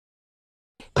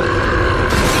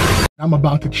I'm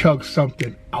about to chug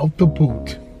something out the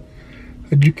boot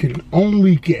that you can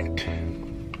only get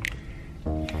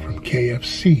from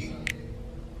KFC.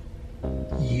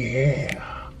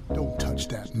 Yeah. Don't touch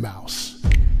that mouse.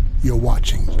 You're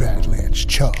watching Badlands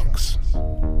Chugs.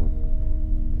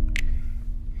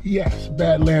 Yes,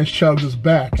 Badlands Chugs is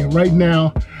back. And right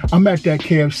now, I'm at that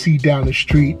KFC down the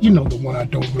street. You know, the one I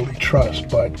don't really trust,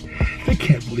 but they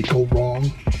can't really go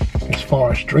wrong as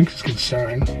far as drinks is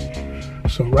concerned.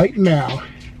 So right now,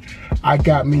 I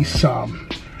got me some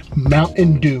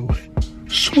Mountain Dew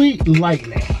Sweet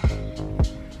Lightning.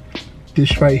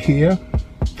 This right here,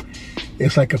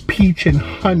 it's like a peach and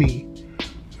honey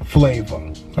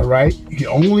flavor, all right? You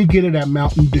only get it at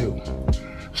Mountain Dew.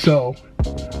 So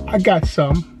I got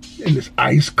some, and it's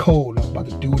ice cold. I'm about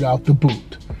to do it out the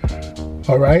boot.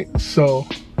 All right, so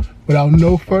without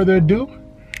no further ado,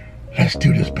 let's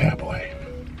do this bad boy.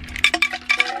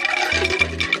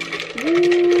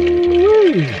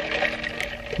 Ooh.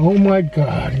 Oh my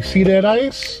God, you see that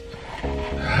ice?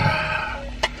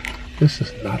 This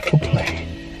is not for play.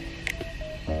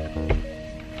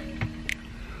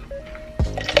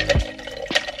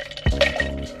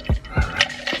 All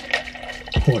right,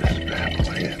 pour this bad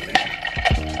boy in there.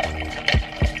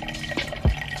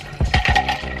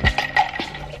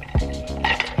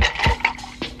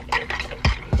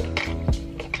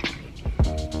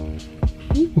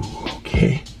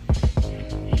 Okay,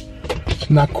 it's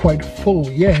not quite full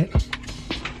yet.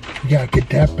 You gotta get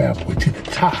that bad boy to the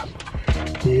top,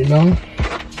 you know?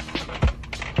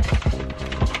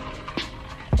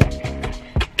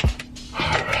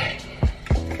 All right.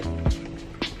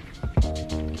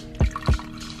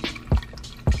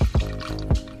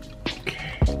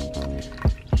 Okay.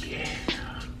 Yeah.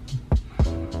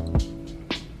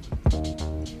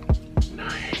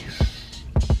 Nice.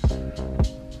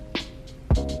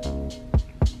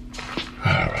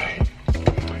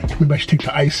 Maybe I should take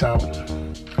the ice out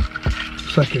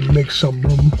so I can make some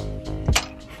room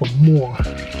for more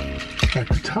at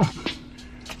the top.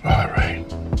 All right.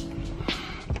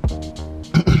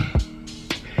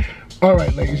 All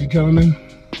right, ladies and gentlemen.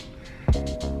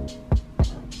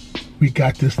 We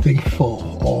got this thing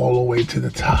full all the way to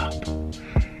the top.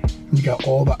 We got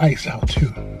all the ice out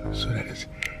too, so that it's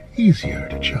easier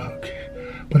to chug.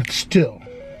 But it's still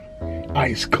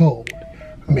ice cold.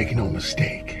 Make no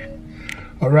mistake.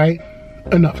 All right,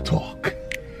 enough talk.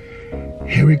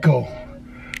 Here we go.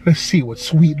 Let's see what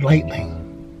Sweet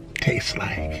Lightning tastes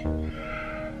like.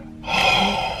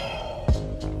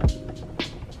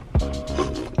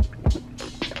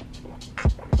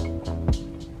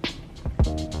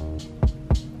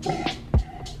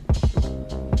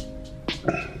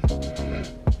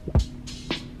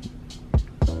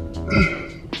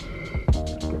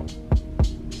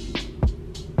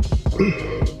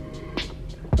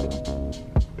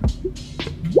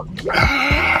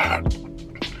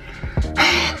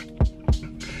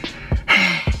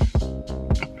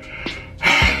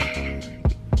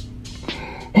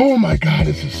 Oh my God,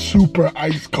 this is super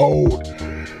ice cold.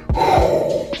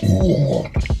 Ooh.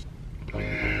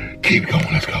 Keep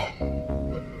going, let's go.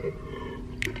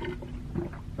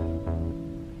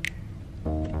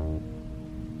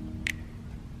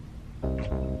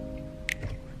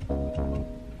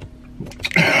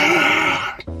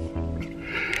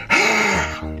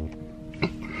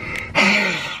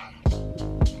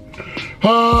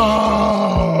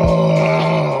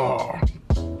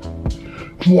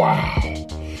 Wow.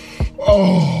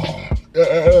 Oh,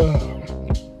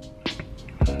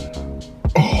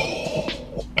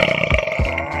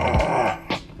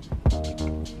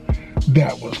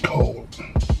 that was cold,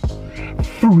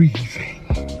 freezing,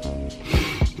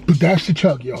 but that's the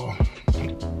chug, y'all.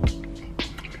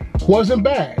 Wasn't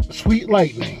bad. Sweet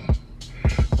Lightning.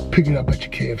 Pick it up at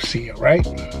your KFC, all right?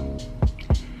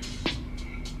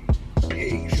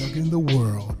 Peace. Chugging the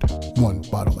world, one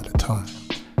bottle at a time.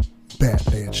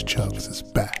 Badlands Chugs is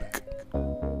back.